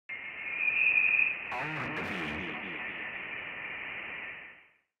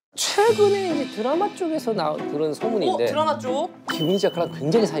최근에 이제 드라마 쪽에서 나온 그런 소문인데 드라마 쪽? 김은희 작가랑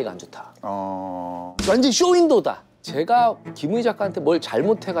굉장히 사이가 안 좋다. 완전 쇼윈도다. 제가 김은희 작가한테 뭘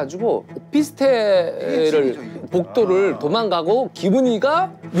잘못해가지고 오피스텔을 복도를 도망가고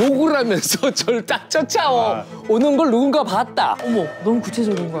김은희가 욕을 하면서 저를 딱 쫓아오는 걸 누군가 봤다. 어머, 너무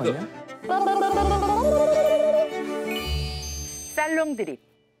구체적인 거 아니야? 살롱드립.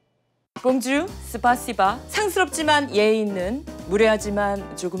 봉주, 스파시바. 상스럽지만 예의 있는,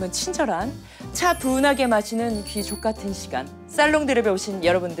 무례하지만 조금은 친절한, 차 분하게 마시는 귀족 같은 시간. 살롱드립에 오신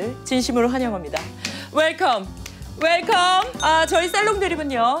여러분들 진심으로 환영합니다. 웰컴! 웰컴! 저희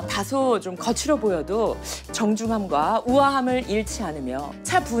살롱드립은요, 다소 좀 거칠어 보여도 정중함과 우아함을 잃지 않으며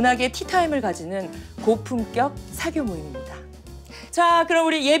차분하게 티타임을 가지는 고품격 사교 모임입니다. 자, 그럼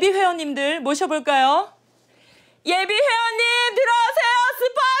우리 예비 회원님들 모셔볼까요? 예비 회원님 들어오세요!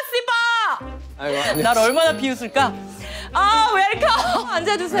 스파시바! 날 얼마나 비웃을까? 웰컴!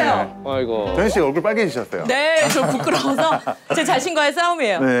 앉아주세요. 네. 아이고. 도현 씨가 얼굴 빨개지셨어요. 네, 좀 부끄러워서 제 자신과의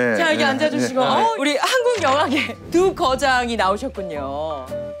싸움이에요. 네, 자, 여기 네, 앉아주시고 네. 우리 한국 영화계 두 거장이 나오셨군요.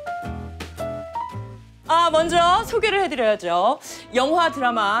 먼저 소개를 해드려야죠. 영화,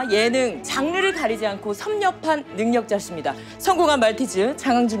 드라마, 예능, 장르를 가리지 않고 섭렵한 능력자십니다. 성공한 말티즈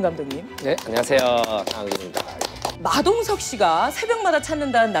장항준 감독님. 네, 안녕하세요. 장항준입니다. 마동석 씨가 새벽마다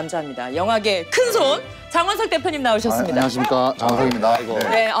찾는다는 남자입니다. 영화계 큰손 장원석 대표님 나오셨습니다. 안녕하십니까. 장원석입니다.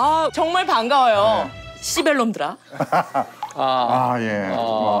 네, 정말 반가워요. 시벨놈들아. 예.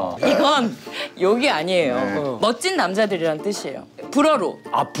 이건 욕이 아니에요. 네. 멋진 남자들이란 뜻이에요. 불어로.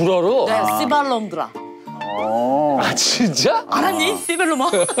 불어로? 네, 시발놈들아. 진짜? 알았니?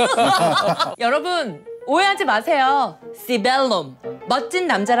 시벨놈아? 여러분, 오해하지 마세요. 시벨놈. 멋진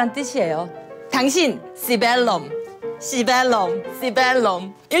남자란 뜻이에요. 당신, 시벨놈. 시벨놈,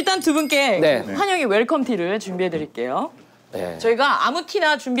 시벨놈. 일단 두 분께 네. 환영의 웰컴티를 준비해드릴게요. 네. 저희가 아무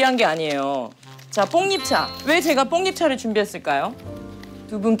티나 준비한 게 아니에요. 자, 뽕잎차. 왜 제가 뽕잎차를 준비했을까요?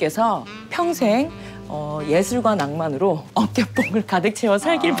 두 분께서 평생 예술과 낭만으로 어깨뽕을 가득 채워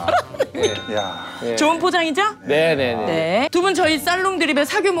살길 바랍니다. 네. 좋은 포장이죠? 네네네. 네. 두 분 저희 살롱드립의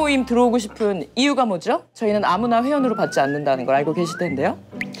사교 모임 들어오고 싶은 이유가 뭐죠? 저희는 아무나 회원으로 받지 않는다는 걸 알고 계실 텐데요.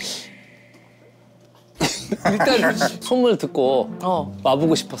 일단 소문을 듣고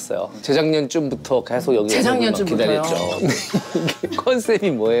와보고 싶었어요. 재작년쯤부터 계속 여기 재작년쯤부터요? 기다렸죠. 이게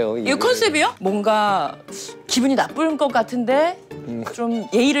컨셉이 뭐예요? 이 컨셉이요? 뭔가 기분이 나쁜 것 같은데 좀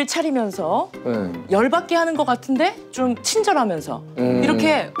예의를 차리면서 열받게 하는 것 같은데 좀 친절하면서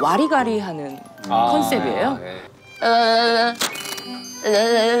이렇게 와리가리하는 컨셉이에요.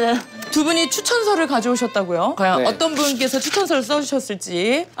 두 분이 추천서를 가져오셨다고요? 과연 어떤 분께서 추천서를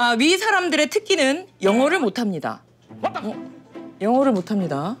써주셨을지. 위 사람들의 특기는 영어를 못합니다. 영어를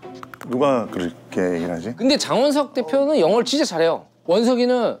못합니다. 누가 그렇게 얘기를 하지? 근데 장원석 대표는 영어를 진짜 잘해요.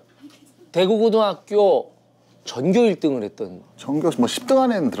 원석이는 대구고등학교 전교 1등을 했던. 전교 뭐 10등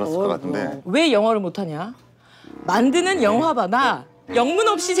안에는 들었을 것 같은데. 왜 영어를 못하냐? 만드는 영화봐나 영문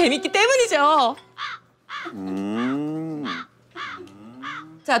없이 재밌기 때문이죠.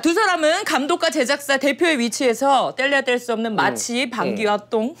 자, 두 사람은 감독과 제작사 대표의 위치에서 뗄래야 뗄 수 없는 마치 방귀와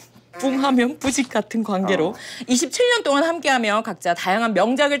똥, 붕하면 부직 같은 관계로 27년 동안 함께하며 각자 다양한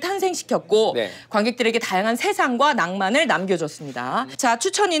명작을 탄생시켰고 관객들에게 다양한 세상과 낭만을 남겨줬습니다. 자,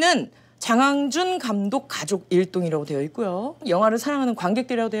 추천위는 장항준 감독 가족 일동이라고 되어 있고요. 영화를 사랑하는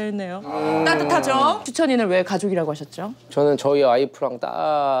관객들이라고 되어 있네요. 따뜻하죠? 추천위는 왜 가족이라고 하셨죠? 저는 저희 와이프랑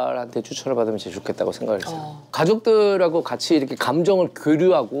딸한테 추천을 받으면 제일 좋겠다고 생각을 했어요. 가족들하고 같이 이렇게 감정을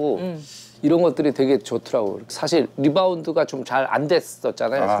교류하고 이런 것들이 되게 좋더라고요. 사실 리바운드가 좀 잘 안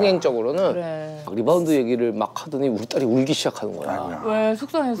됐었잖아요. 흥행적으로는. 그래. 리바운드 얘기를 막 하더니 우리 딸이 울기 시작하는 거야. 왜?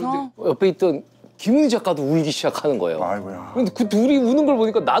 속상해서? 옆에 있던 김은희 작가도 울기 시작하는 거예요. 아이고야. 근데 그 둘이 우는 걸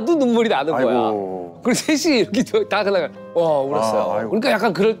보니까 나도 눈물이 나는 거야. 아이고. 그래서 셋이 이렇게 다 그냥 울었어요. 그러니까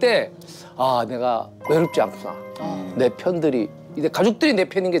약간 그럴 때 내가 외롭지 않구나. 내 편들이 이제 가족들이 내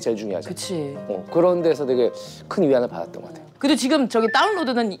편인 게 제일 중요하죠. 그치. 그런 데서 되게 큰 위안을 받았던 것 같아요. 근데 지금 저기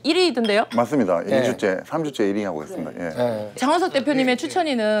다운로드는 1위던데요? 맞습니다. 2주째, 3주째 1위 하고 있습니다. 장원석 대표님의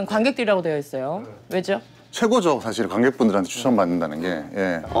추천위는 관객들이라고 되어 있어요. 왜죠? 최고죠. 사실 관객분들한테 추천받는다는 게.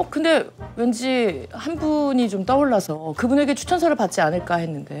 근데 왠지 한 분이 좀 떠올라서 그분에게 추천서를 받지 않을까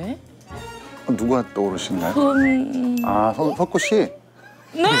했는데. 누가 떠오르시나요? 석구 씨?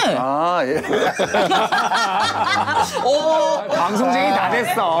 네. 예. 방송쟁이 다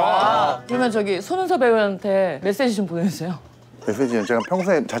됐어. 그러면 저기 손은서 배우한테 메시지 좀 보내주세요. 메시지는 제가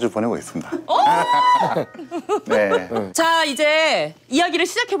평소에 자주 보내고 있습니다. 네. 자, 이제 이야기를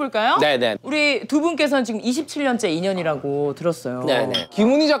시작해볼까요? 네네. 우리 두 분께서는 지금 27년째 인연이라고 들었어요. 네네.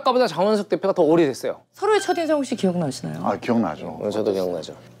 김은희 작가보다 장원석 대표가 더 오래됐어요. 서로의 첫인상 혹시 기억나시나요? 아, 기억나죠. 저도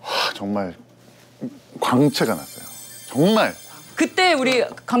기억나죠. 정말 광채가 났어요. 정말. 그때 우리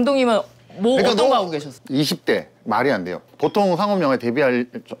감독님은 뭐 그러니까 어떤 거 하고 계셨어요? 20대 말이 안 돼요. 보통 상업영화에 데뷔할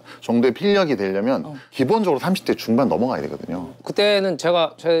정도의 필력이 되려면 기본적으로 30대 중반 넘어가야 되거든요. 그때는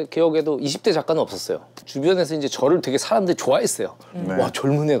제 기억에도 20대 작가는 없었어요. 주변에서 이제 저를 되게 사람들이 좋아했어요. 와,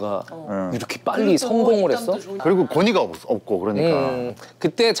 젊은 애가 이렇게 빨리 성공을 했어? 그리고 권위가 없고 그러니까.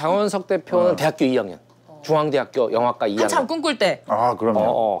 그때 장원석 대표는 대학교 2학년. 중앙대학교 영화과 2학년. 한참 꿈꿀 때. 아,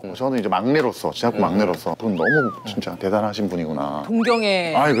 그럼요. 저는 이제 막내로서, 제작부 막내로서 그분 너무 진짜 대단하신 분이구나.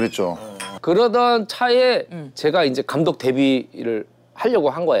 동경에. 아, 그랬죠. 그러던 차에 제가 이제 감독 데뷔를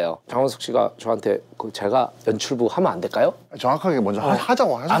하려고 한 거예요. 장원석 씨가 저한테 제가 연출부 하면 안 될까요? 정확하게 먼저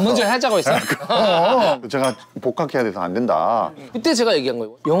하자고 하셨어. 아, 먼저 하자고 했어요? 제가 복학해야 돼서 안 된다. 그때 제가 얘기한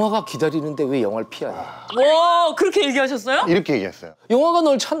거예요. 영화가 기다리는데 왜 영화를 피하냐. 와, 그렇게 얘기하셨어요? 이렇게 얘기했어요. 영화가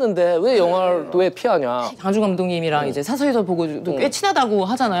널 찾는데 왜 영화를 왜 피하냐. 장항준 감독님이랑 이제 사서에서 보고도 꽤 친하다고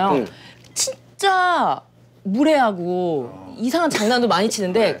하잖아요. 진짜 무례하고 이상한 장난도 많이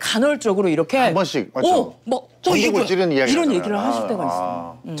치는데 간헐적으로 이렇게 한 번씩, 맞죠? 전국을 찌르는 이야기 이런 하잖아요. 얘기를 하실 때가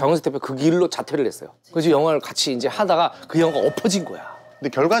있어요. 장원석 대표 그 길로 자퇴를 했어요. 그래서 영화를 같이 이제 하다가 그 영화가 엎어진 거야. 근데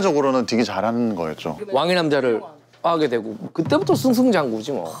결과적으로는 되게 잘하는 거였죠. 왕의 남자를 하게 되고 그때부터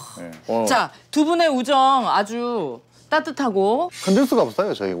승승장구지 뭐. 네. 자, 두 분의 우정 아주 따뜻하고 흔들 수가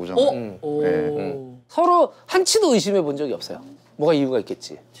없어요, 저희 우정은. 서로 한치도 의심해 본 적이 없어요. 뭐가 이유가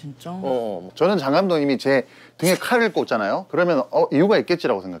있겠지. 진짜? 저는 장 감독님이 제 등에 칼을 꽂잖아요. 그러면 이유가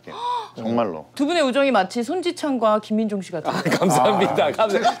있겠지라고 생각해요. 정말로. 두 분의 우정이 마치 손지창과 김민종 씨 같은. 감사합니다.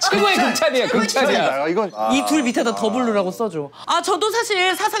 감사합니다. 최고의 극찬이야, 극찬이야. 이건 이 둘 밑에다 더블루라고 써줘. 아, 저도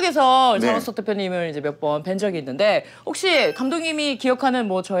사실 사석에서 네. 장원석 대표님을 이제 몇 번 뵌 적이 있는데 혹시 감독님이 기억하는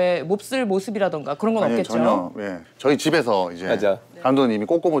뭐 저의 몹쓸 모습이라던가 그런 건 없겠죠? 전혀. 예. 저희 집에서 이제 맞아. 감독님이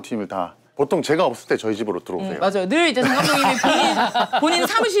꼬꼬모 팀을 다 보통 제가 없을 때 저희 집으로 들어오세요. 맞아요. 늘 이제 장 감독님이 본인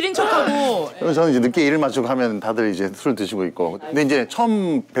사무실인 척하고. 그래서 저는 이제 늦게 일을 마치고 하면 다들 이제 술 드시고 있고. 근데 이제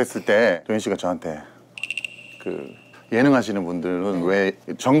처음 뵀을 때 도현 씨가 저한테 그 예능 하시는 분들은 왜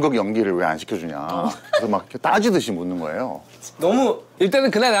전극 연기를 왜 안 시켜주냐. 그래서 막 이렇게 따지듯이 묻는 거예요. 너무 일단은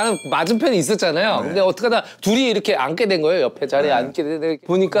그날 나는 맞은편에 있었잖아요. 근데 어떡하다 둘이 이렇게 앉게 된 거예요. 옆에 자리에 앉게 되는데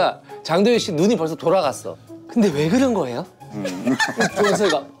보니까 장도연 씨 눈이 벌써 돌아갔어. 근데 왜 그런 거예요?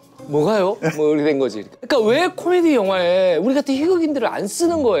 조은서가 뭐가요? 뭐 이렇게 된 거지. 그러니까 왜 코미디 영화에 우리 같은 희극인들을 안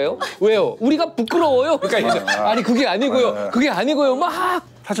쓰는 거예요? 왜요? 우리가 부끄러워요? 그러니까 아니 그게 아니고요. 그게 아니고요. 막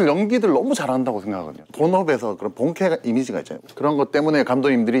사실 연기들 너무 잘한다고 생각하거든요. 본업에서 그런 본캐 이미지가 있잖아요. 그런 것 때문에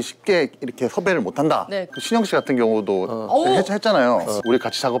감독님들이 쉽게 이렇게 섭외를 못한다. 네. 신영 씨 같은 경우도 했잖아요. 우리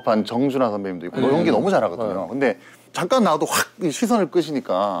같이 작업한 정준하 선배님도 있고 연기 너무 잘하거든요. 근데 잠깐 나와도 확 시선을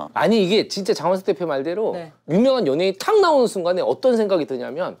끄시니까. 아니 이게 진짜 장원석 대표 말대로 네. 유명한 연예인이 탁 나오는 순간에 어떤 생각이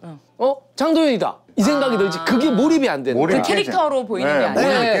드냐면 장도연이다 이 생각이 들지. 그게 몰입이 안 되는 몰입이 거야. 그 캐릭터로 보이는 게 아니라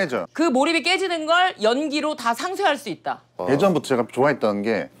몰입이 깨져. 그 몰입이 깨지는 걸 연기로 다 상쇄할 수 있다. 예전부터 제가 좋아했던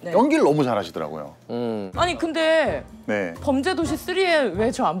게 연기를 너무 잘하시더라고요. 아니 근데 네. 범죄도시 3에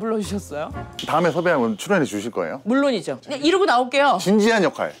왜 저 안 불러주셨어요? 다음에 섭외하면 출연해 주실 거예요? 물론이죠. 그냥 이러고 나올게요. 진지한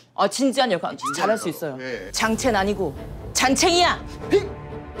역할. 아, 진지한 역할 잘할 수 있어요. 네. 장첸 아니고 잔챙이야.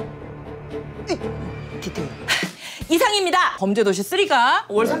 디테일. 이상입니다. 범죄도시 3가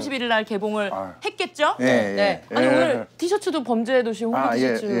 5월 31일 날 개봉을 했겠죠? 네. 아니 예. 오늘 티셔츠도 범죄도시 홍보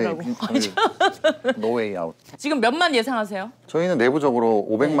티셔츠라고. No way out. 지금 몇만 예상하세요? 저희는 내부적으로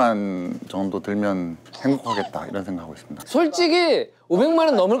 500만 정도 들면 행복하겠다 이런 생각하고 있습니다. 솔직히 500만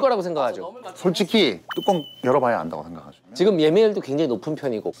원 넘을 거라고 생각하죠. 솔직히 뚜껑 열어봐야 안다고 생각하죠. 지금 예매율도 굉장히 높은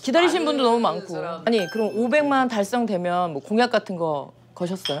편이고. 기다리신 분도 너무 많고. 아니 그럼 500만 달성되면 뭐 공약 같은 거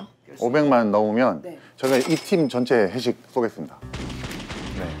거셨어요? 500만 넣으면 저희가 이 팀 전체 회식 쏘겠습니다.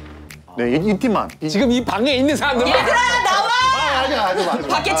 네, 이 팀만. 지금 이 방에 있는 사람들 얘들아 나와! 아니야.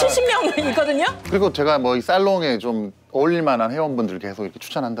 밖에 70명 있거든요? 그리고 제가 뭐 이 살롱에 좀 어울릴 만한 회원분들을 계속 이렇게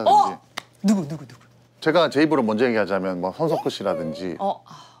추천한다든지. 누구? 제가 제 입으로 먼저 얘기하자면 뭐 손석구 씨라든지.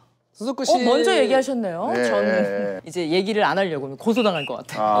 수석구 씨 먼저 얘기하셨네요. 네. 저는 이제 얘기를 안 하려고 하면 고소당할 것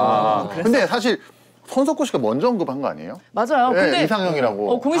같아요. 근데 사실 손석구 씨가 먼저 언급한 거 아니에요? 맞아요. 네, 근데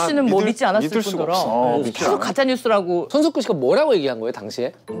이상형이라고. 공희 씨는 뭐 믿지 않았을 믿을 수가 뿐더러 없어. 믿지 계속 않아요. 가짜 뉴스라고 손석구 씨가 뭐라고 얘기한 거예요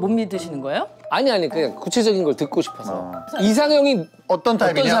당시에? 못 믿으시는 거예요? 아니 그냥 구체적인 걸 듣고 싶어서. 이상형이 어떤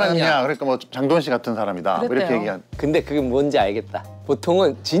타입이냐? 사람이냐? 그러니까 뭐 장도연 씨 같은 사람이다. 뭐 이렇게 그랬대요. 얘기한. 근데 그게 뭔지 알겠다.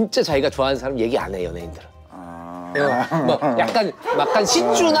 보통은 진짜 자기가 좋아하는 사람 얘기 안 해 연예인들은. 뭐 약간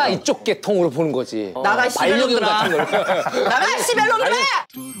신주나 이쪽 계통으로 보는 거지. 나가 반려견 같은 걸. 나가 시벨놈들아!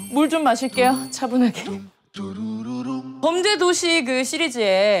 물 좀 마실게요. 차분하게. 범죄도시 그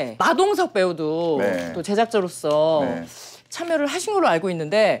시리즈에 마동석 배우도 네. 또 제작자로서 네. 참여를 하신 걸로 알고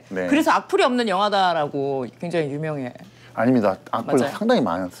있는데 네. 그래서 악플이 없는 영화다라고 굉장히 유명해. 아닙니다. 악플 맞아요? 상당히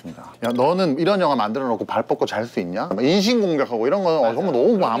많았습니다. 야, 너는 이런 영화 만들어 놓고 발 뻗고 잘 수 있냐? 인신공격하고 이런 거 정말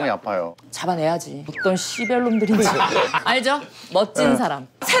너무 마음이 아파요. 잡아내야지. 어떤 시벨놈들인지 알죠? 멋진 사람.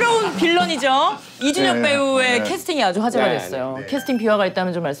 새로운 빌런이죠. 이준혁 네. 배우의 네. 캐스팅이 아주 화제가 네. 됐어요. 캐스팅 비화가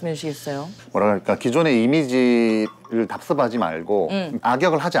있다면 좀 말씀해 주시겠어요? 뭐라 그럴까, 기존의 이미지를 답습하지 말고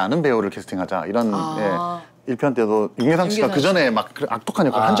악역을 하지 않은 배우를 캐스팅하자 이런 예, 1편 때도 윤계상 씨가 그 전에 막 악독한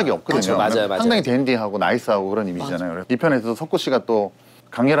역할을 한 적이 없거든요. 맞아요. 상당히 댄디하고 나이스하고 그런 이미지잖아요. 그래서 2편에서도 석구 씨가 또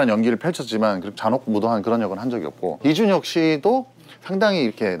강렬한 연기를 펼쳤지만 잔혹 무도한 그런 역을 한 적이 없고, 이준혁 씨도 상당히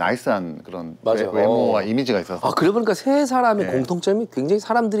이렇게 나이스한 그런 외모와 이미지가 있어서. 아, 그래 보니까 세 사람의 네. 공통점이 굉장히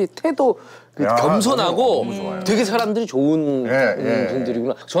사람들이 태도 야, 겸손하고 너무 좋아요. 되게 사람들이 좋은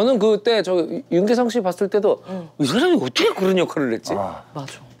분들이구나. 저는 그때 저 윤계상 씨 봤을 때도 이 사람이 어떻게 그런 역할을 했지?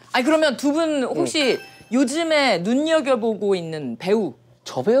 맞아. 아니 그러면 두 분 혹시 요즘에 눈여겨보고 있는 배우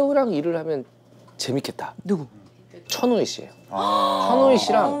저 배우랑 일을 하면 재밌겠다. 누구? 천우희 씨예요. 천우희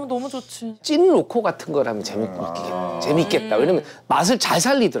씨랑 너무 좋지. 찐 로코 같은 걸 하면 재밌겠다. 왜냐면 맛을 잘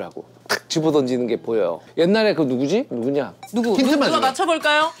살리더라고. 탁 집어던지는 게 보여요. 옛날에 그 누구지? 누구냐? 힌트만 누가 줘봐.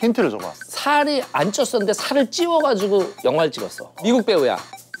 맞춰볼까요? 힌트를 줘봐. 살이 안 쪘었는데 살을 찌워가지고 영화를 찍었어. 미국 배우야.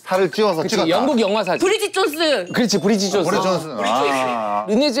 살을 찌워서 그치, 찍었다. 영국 영화사. 브리짓 존스. 그렇지, 브리짓 존스. 브리짓 존슨.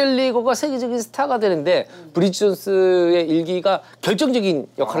 르네 젤리거가 세계적인 스타가 되는데 브리짓 존스의 일기가 결정적인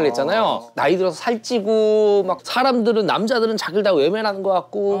역할을 했잖아요. 나이 들어서 살찌고 막 사람들은 남자들은 자기를 다 외면하는 것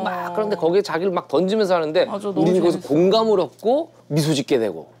같고 막 그런데 거기에 자기를 막 던지면서 하는데 맞아, 너무 우리는 거기서 재밌어. 공감을 얻고 미소 짓게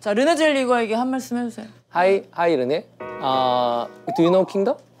되고. 자 르네 젤리거에게 한 말씀 해주세요. Hi 르네. Do you know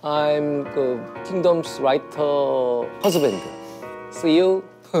Kingdom? I'm the Kingdom's writer husband. See you.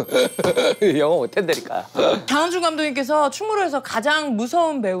 영어 못한다니까. 장항준 감독님께서 충무로에서 가장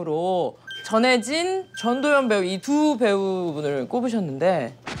무서운 배우로 전혜진, 전도연 배우 이 두 배우분을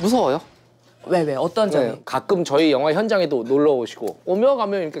꼽으셨는데 무서워요? 왜? 어떤 점이? 네, 가끔 저희 영화 현장에도 놀러 오시고 오며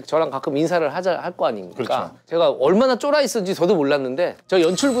가면 이렇게 저랑 가끔 인사를 할 거 아닙니까? 그렇죠. 제가 얼마나 쫄아 있었는지 저도 몰랐는데 저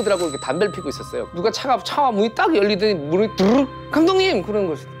연출부들하고 이렇게 담배를 피고 있었어요. 누가 차와 문이 딱 열리더니 문이 두르륵 감독님 그러는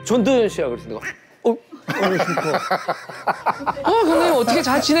거였어요. 전도연 씨야 그래서 내가 감독님 어떻게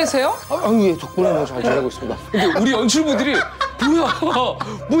잘 지내세요? 예, 덕분에 뭐 잘 지내고 있습니다. 근데 우리 연출부들이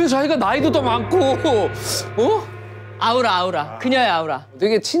뭐야 자기가 나이도 더 많고 아우라. 그녀의 아우라.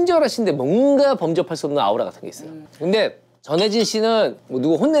 되게 친절하신데 뭔가 범접할 수 없는 아우라 같은 게 있어요. 근데 전혜진 씨는 뭐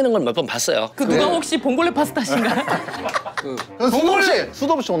누구 혼내는 걸 몇 번 봤어요. 그 누가 혹시 봉골레 파스타신가요?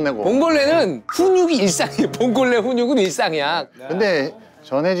 수도 없이 혼내고. 봉골레는 훈육이 일상이에요. 봉골레 훈육은 일상이야. 근데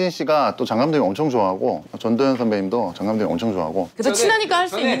전혜진 씨가 또 장 감독님 엄청 좋아하고 전도연 선배님도 장 감독님 엄청 좋아하고. 그래서 친하니까 할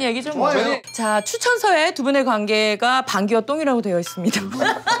수 있는 얘기죠 뭐. 자 추천서에 두 분의 관계가 방귀와 똥이라고 되어 있습니다.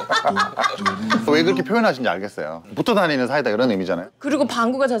 왜 그렇게 표현하신지 알겠어요. 붙어 다니는 사이다 이런 의미잖아요. 그리고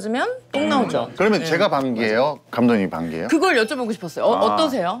방구가 잦으면 똥 나오죠. 그러면 제가 방귀예요? 감독님이 방귀예요? 그걸 여쭤보고 싶었어요.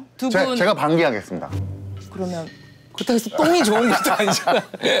 어떠세요? 두 분. 제가 방귀하겠습니다. 그러면 그렇다고 해서 똥이 좋은 것도 아니잖아.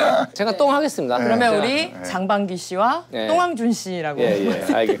 제가 똥 하겠습니다. 그러면 제가- 우리 장방기 씨와 네. 똥항준 씨라고.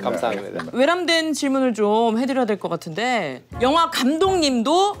 감사합니다. 외람된 질문을 좀 해드려야 될 것 같은데 영화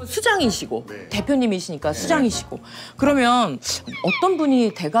감독님도 수장이시고 대표님이시니까 수장이시고 그러면 어떤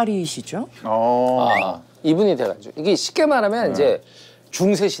분이 대가리이시죠? 이분이 돼가지고 이게 쉽게 말하면 이제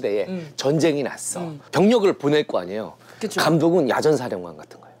중세 시대에 전쟁이 났어. 병력을 보낼 거 아니에요. 그쵸. 감독은 야전사령관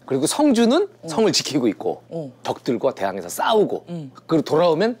같은 거예요. 그리고 성주는 성을 지키고 있고 적들과 대항해서 싸우고 그리고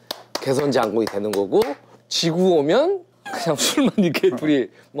돌아오면 개선장군이 되는 거고 지구 오면 그냥 술만 이렇게 둘이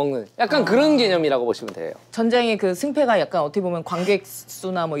먹는 약간 그런 개념이라고 보시면 돼요. 전쟁의 그 승패가 약간 어떻게 보면 관객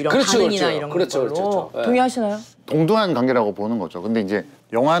수나 뭐 이런 그렇죠, 반응이나 그렇죠. 이런 그렇죠, 걸로 그렇죠. 네. 동의하시나요? 동등한 관계라고 보는 거죠. 근데 이제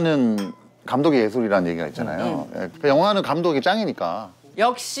영화는 감독의 예술이라는 얘기가 있잖아요. 예, 영화는 감독이 짱이니까.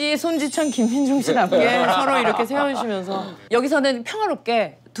 역시 손지천, 김민중 씨답게 서로 이렇게 세워주시면서 여기서는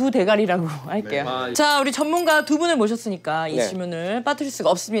평화롭게 두 대가리라고 할게요. 자, 우리 전문가 두 분을 모셨으니까 이 네. 질문을 빠뜨릴 수가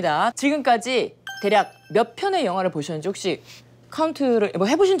없습니다. 지금까지 대략 몇 편의 영화를 보셨는지 혹시 카운트를 뭐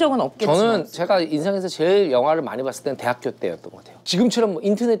해보신 적은 없겠지만 저는 제가 인생에서 제일 영화를 많이 봤을 때는 대학교 때였던 것 같아요. 지금처럼 뭐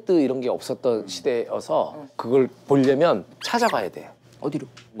인터넷도 이런 게 없었던 시대여서 그걸 보려면 찾아가야 돼. 어디로?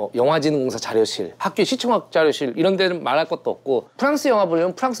 뭐 영화진흥공사 자료실, 학교 시청학 자료실 이런 데는 말할 것도 없고 프랑스 영화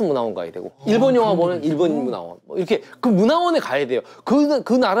보려면 프랑스 문화원 가야 되고 일본 영화 보면 일본 문화원 뭐 이렇게 그 문화원에 가야 돼요.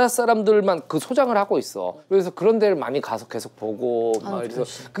 그 나라 사람들만 그 소장을 하고 있어. 그래서 그런 데를 많이 가서 계속 보고 막 이래서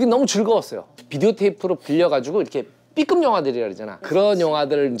그게 너무 즐거웠어요. 비디오 테이프로 빌려가지고 이렇게 B급 영화들이라 그러잖아. 그런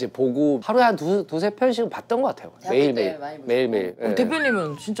영화들을 이제 보고 하루에 한 두세 편씩은 봤던 것 같아요. 매일매일. 네.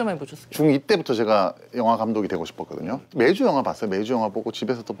 대표님은 진짜 많이 보셨어요? 중2 때부터 제가 영화 감독이 되고 싶었거든요. 매주 영화 봤어요. 매주 영화 보고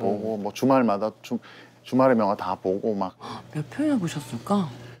집에서도 보고 뭐 주말마다 주말의 영화 다 보고 막. 몇 편이나 보셨을까?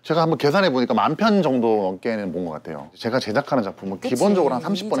 제가 한번 계산해 보니까 10,000편 정도 넘게는 본 것 같아요. 제가 제작하는 작품은 그치, 기본적으로 한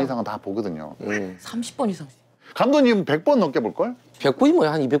 30번 이상은 다 보거든요. 30번 이상. 감독님 100번 넘게 볼걸? 100번이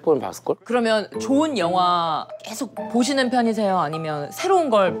뭐야? 한 200번은 봤을걸? 그러면 좋은 영화 계속 보시는 편이세요? 아니면 새로운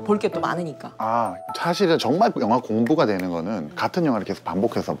걸 볼 게 또 많으니까? 사실은 정말 영화 공부가 되는 거는 같은 영화를 계속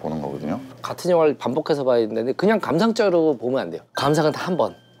반복해서 보는 거거든요. 같은 영화를 반복해서 봐야 되는데 그냥 감상적으로 보면 안 돼요. 감상은 다 한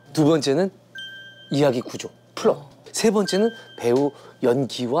번. 두 번째는 이야기 구조, 플롯. 세 번째는 배우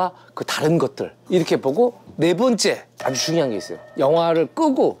연기와 그 다른 것들 이렇게 보고 네 번째 아주 중요한 게 있어요. 영화를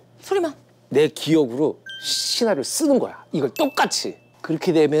끄고 소리만. 내 기억으로 시나리오를 쓰는 거야. 이걸 똑같이.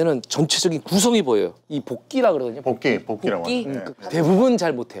 그렇게 되면은 전체적인 구성이 보여요. 이 복기라 그러거든요. 복기라고 복기? 하죠. 대부분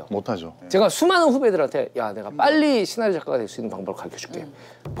잘 못해요. 못하죠. 제가 수많은 후배들한테 야 내가 빨리 시나리오 작가가 될 수 있는 방법을 가르쳐줄게.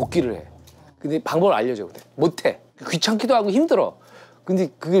 복기를 해. 근데 방법을 알려줘. 근데 못해. 귀찮기도 하고 힘들어. 근데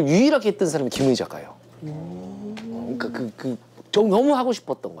그게 유일하게 했던 사람이 김은희 작가예요. 그러니까 너무 하고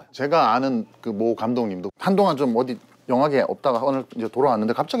싶었던 거야. 제가 아는 그 모 감독님도 한동안 좀 어디 영화계 없다가 오늘 이제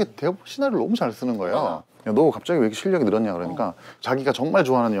돌아왔는데 갑자기 시나리오를 너무 잘 쓰는 거예요. 야, 너 갑자기 왜 이렇게 실력이 늘었냐 그러니까 자기가 정말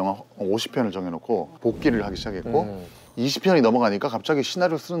좋아하는 영화 50편을 정해놓고 복기를 하기 시작했고 20편이 넘어가니까 갑자기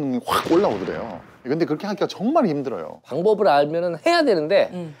시나리오 쓰는 능력이 확 올라오더래요. 근데 그렇게 하기가 정말 힘들어요. 방법을 알면은 해야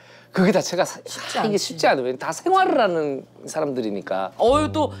되는데 그게 자체가 이게 않지. 쉽지 않아요. 다 생활을 하는 사람들이니까.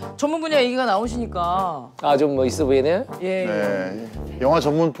 또 전문 분야 얘기가 나오시니까. 좀 뭐 있어 보이네요. 예. 네, 영화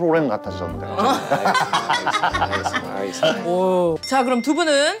전문 프로그램 같아졌는데. 알겠습니다. 자, 그럼 두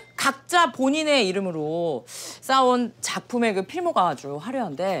분은 각자 본인의 이름으로 쌓아온 작품의 그 필모가 아주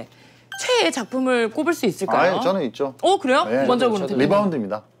화려한데 최애 작품을 꼽을 수 있을까요? 저는 있죠. 그래요? 네, 먼저 저도 보는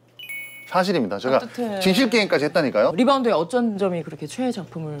리바운드입니다. 사실입니다. 제가 따뜻해. 진실 게임까지 했다니까요. 리바운드의 어쩐 점이 그렇게 최애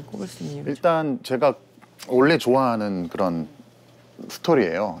작품을 꼽을 수 있는 이유죠? 일단 제가 원래 좋아하는 그런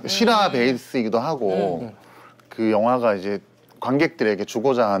스토리예요. 실화 베이스이기도 하고 그 영화가 이제 관객들에게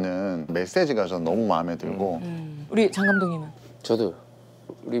주고자 하는 메시지가 저는 너무 마음에 들고. 우리 장 감독님은? 저도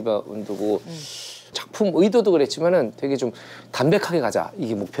리바운드고 작품 의도도 그랬지만은 되게 좀 담백하게 가자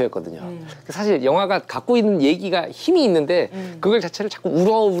이게 목표였거든요. 사실 영화가 갖고 있는 얘기가 힘이 있는데 그걸 자체를 자꾸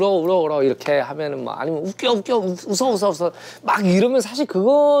울어 이렇게 하면은 뭐 아니면 웃어 막 이러면 사실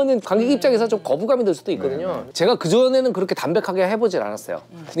그거는 관객 입장에서 좀 거부감이 들 수도 있거든요. 제가 그 전에는 그렇게 담백하게 해보질 않았어요.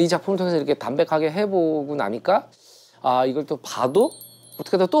 근데 이 작품을 통해서 이렇게 담백하게 해보고 나니까 이걸 또 봐도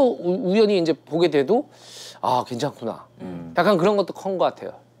어떻게든 또 우연히 이제 보게 돼도 괜찮구나. 약간 그런 것도 큰 것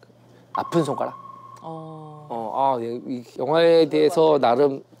같아요. 아픈 손가락. 이 영화에 대해서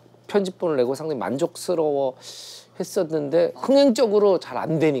나름 편집본을 내고 상당히 만족스러워 했었는데 흥행적으로 잘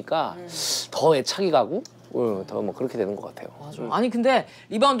안 되니까 더 애착이 가고 더 뭐 그렇게 되는 것 같아요. 맞아. 아니 근데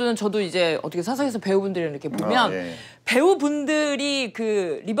리바운드는 저도 이제 어떻게 사석에서 배우분들이 이렇게 보면 예. 배우분들이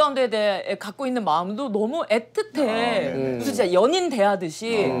그 리바운드에 대해 갖고 있는 마음도 너무 애틋해. 무슨 진짜 연인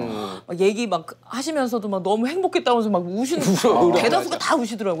대하듯이 막 얘기 막 하시면서도 막 너무 행복했다면서 막 우시는 대다수가 다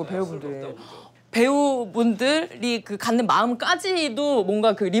우시더라고요, 배우분들이. 배우분들이 그 갖는 마음까지도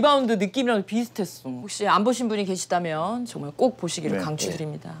뭔가 그 리바운드 느낌이랑 비슷했어. 혹시 안 보신 분이 계시다면 정말 꼭 보시기를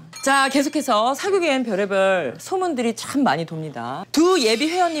강추드립니다. 자, 계속해서 사극엔 별의별 소문들이 참 많이 돕니다. 두 예비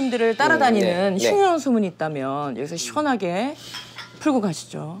회원님들을 따라다니는 흉흉한 소문이 있다면 여기서 시원하게 풀고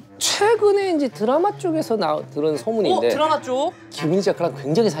가시죠. 최근에 이제 드라마 쪽에서 들은 소문인데 드라마 쪽? 김은희 작가랑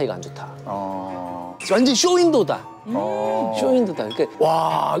굉장히 사이가 안 좋다. 완전 쇼윈도다. 쇼윈도다. 그러니까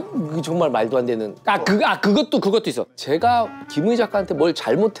와 이거 정말 말도 안 되는. 그것도 있어. 제가 김은희 작가한테 뭘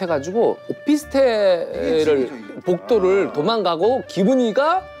잘못해가지고 오피스텔을 복도를 도망가고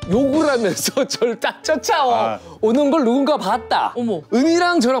김은희가 욕을 하면서 저를 딱 쫓아와 오는 걸 누군가 봤다. 어머.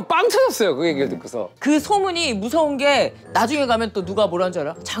 은희랑 저랑 빵 터졌어요. 그 얘기를 듣고서. 그 소문이 무서운 게 나중에 가면 또 누가 뭐라는 줄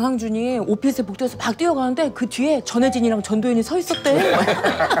알아? 장항준이 오피스텔 복도에서 막 뛰어가는데 그 뒤에 전혜진이랑 전도연이 서 있었대.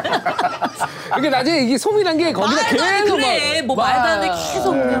 이게 나중에 이게 소문이란 게 거기다 계속 그래. 뭐 말도 안 돼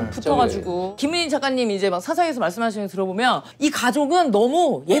계속 그냥 붙어가지고. 김은희 작가님 이제 막 사사에서 말씀하시는 거 들어보면 이 가족은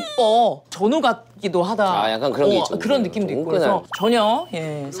너무 예뻐. 전우 같기도 하다. 약간 그런 게 있죠. 그런 느낌도 있고 그래서 전혀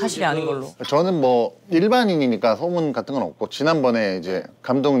사실이 아닌 걸로. 저는 뭐 일반인이니까 소문 같은 건 없고 지난번에 이제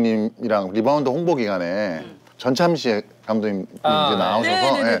감독님이랑 리바운드 홍보 기간에 전참시 감독님 이제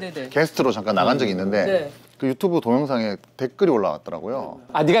나오셔서 네네네네. 게스트로 잠깐 나간 적이 있는데 네. 그 유튜브 동영상에 댓글이 올라왔더라고요.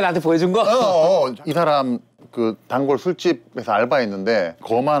 아, 네가 나한테 보여준 거? 이 사람 그 단골 술집에서 알바했는데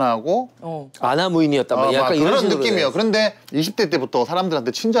거만하고 아나무인이었단 말이야. 약간 이런 그런 식으로 느낌이에요. 그런데 20대 때부터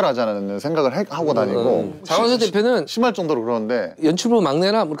사람들한테 친절하자는 생각을 하고 다니고 장원석 대표는 심할 정도로 그러는데 연출부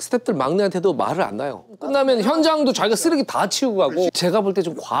막내나 스태프들 막내한테도 말을 안 놔요. 끝나면 현장도 자기가 쓰레기 다 치우고 가고 제가 볼 때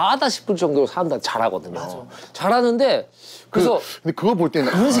좀 과하다 싶을 정도로 사람들한테 잘하거든요. 잘하는데 그래서 근데 그거 볼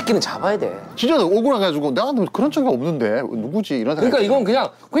때는 그런 새끼는 잡아야 돼. 진짜 억울해가지고 나한테 그런 적이 없는데 누구지 이런 생각이 그러니까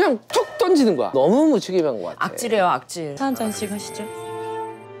이건 그냥 툭 던지는 거야. 너무 무책임한 것 같아. 악질이에요, 악질. 차 한 잔씩 하시죠.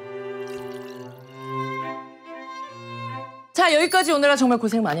 자, 여기까지 오느라 정말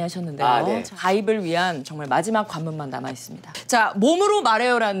고생 많이 하셨는데요. 네. 자, 가입을 위한 정말 마지막 관문만 남아 있습니다. 자, 몸으로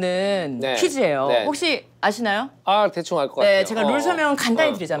말해요라는 네. 퀴즈예요. 네. 혹시 아시나요? 아, 대충 알 것 같아요. 네, 제가 룰 설명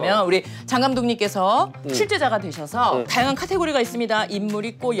간단히 드리자면 우리 장 감독님께서 출제자가 되셔서 다양한 카테고리가 있습니다. 인물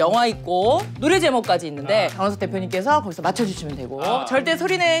있고 영화 있고 노래 제목까지 있는데 장원석 대표님께서 거기서 맞춰주시면 되고 절대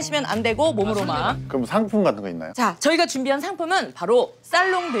소리 내시면 안 되고 몸으로만. 그럼 상품 같은 거 있나요? 자, 저희가 준비한 상품은 바로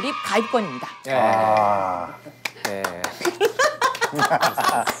살롱 드립 가입권입니다. 네. 네.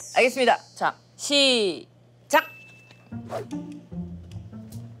 알겠습니다. 자, 시작.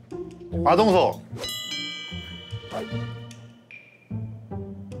 마동석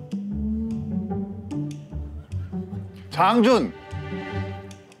장항준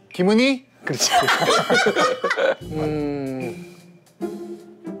김은희 그렇지.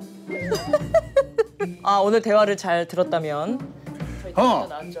 아, 오늘 대화를 잘 들었다면 저희 대화가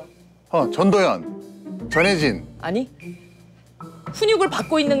나왔죠. 전도연 전혜진 아니? 훈육을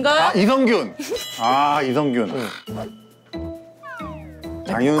받고 있는가? 이성균 이성균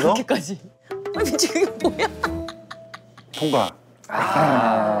장윤석 그렇게까지. 아니, 지금 이게 뭐야? 통과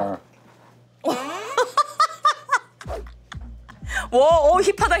와,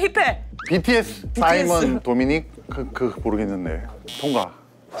 힙하다, 힙해. BTS 사이먼 도미닉 그 모르겠는데 통과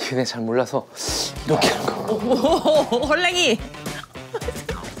얘네 잘 몰라서 이렇게 하는 거. 오, 헐랭이.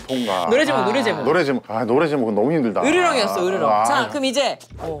 통과 노래 제목, 노래 제목. 노래 제목은 너무 힘들다. 으르렁이었어, 으르렁. 아. 자, 그럼 이제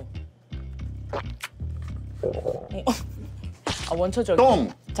원초적.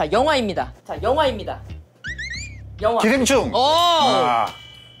 똥 자, 영화입니다. 자, 영화입니다. 영화. 기생충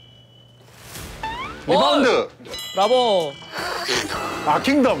리바운드 브라보.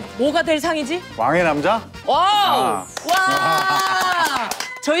 킹덤 뭐가 될 상이지? 왕의 남자 와우! 와!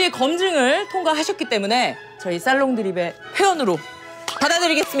 저희의 검증을 통과하셨기 때문에 저희 살롱 드립의 회원으로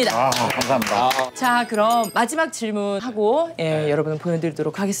받아드리겠습니다. 감사합니다. 자, 그럼 마지막 질문하고 여러분을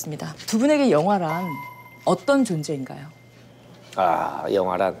보내드리도록 하겠습니다. 두 분에게 영화란 어떤 존재인가요?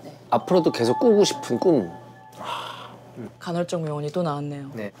 영화란 앞으로도 계속 꾸고 싶은 꿈. 간헐적 명언이 또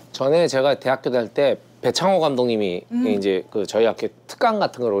나왔네요. 네. 전에 제가 대학교 다닐 때 배창호 감독님이 이제 그 저희 학교 특강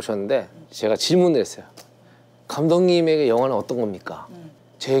같은 걸 오셨는데 제가 질문을 했어요. 감독님에게 영화는 어떤 겁니까?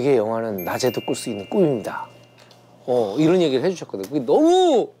 제게 영화는 낮에도 꿀 수 있는 꿈입니다. 이런 얘기를 해주셨거든요. 그게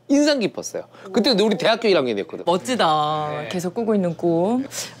너무 인상 깊었어요. 그때 우리 대학교 1학년이었거든. 멋지다. 네. 계속 꾸고 있는 꿈.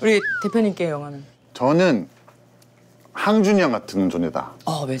 우리 대표님께 영화는? 저는 항준이 형 같은 존재다.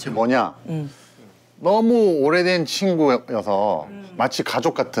 왜죠? 뭐냐 너무 오래된 친구여서 마치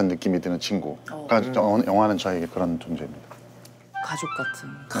가족 같은 느낌이 드는 친구. 영화는 저에게 그런 존재입니다. 가족 같은.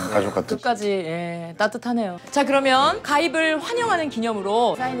 가족 같은. 끝까지 따뜻하네요. 자, 그러면 가입을 환영하는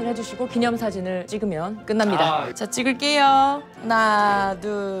기념으로 사인을 해주시고 기념사진을 찍으면 끝납니다. 자, 찍을게요. 하나,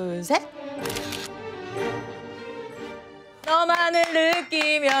 둘, 셋. 너만을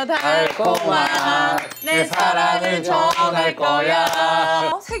느끼며 달콤한 내 사랑을 전할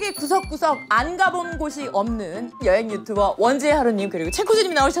거야. 세계 구석구석 안 가본 곳이 없는 여행 유튜버 원지의 하루님 그리고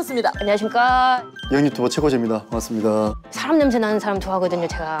최코즈님이 나오셨습니다. 안녕하십니까. 여행 유튜버 최고재입니다. 반갑습니다. 사람 냄새 나는 사람 좋아하거든요,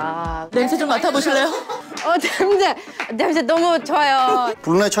 제가. 냄새 좀 맡아보실래요? 냄새 너무 좋아요.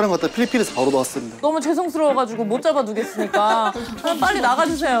 블루나이 촬영 갔다 필리핀에서 바로 나왔습니다. 너무 죄송스러워가지고 못 잡아두겠으니까 그럼 빨리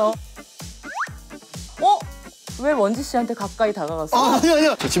나가주세요. 왜 원지 씨한테 가까이 다가갔어요?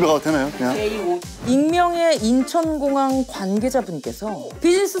 아니야. 저 집에 가도 되나요? 그냥. 익명의 인천공항 관계자분께서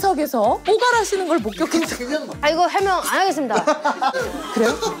비즈니스석에서 뽀갈하시는 걸 목격했어요. 이거 해명 안 하겠습니다.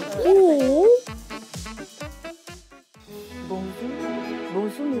 그래요? 오.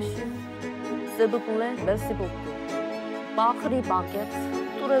 Bonjour, monsieur. S'il vous plaît, merci beaucoup. Bakri baguette,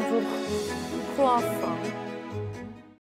 tous les jours, croissant.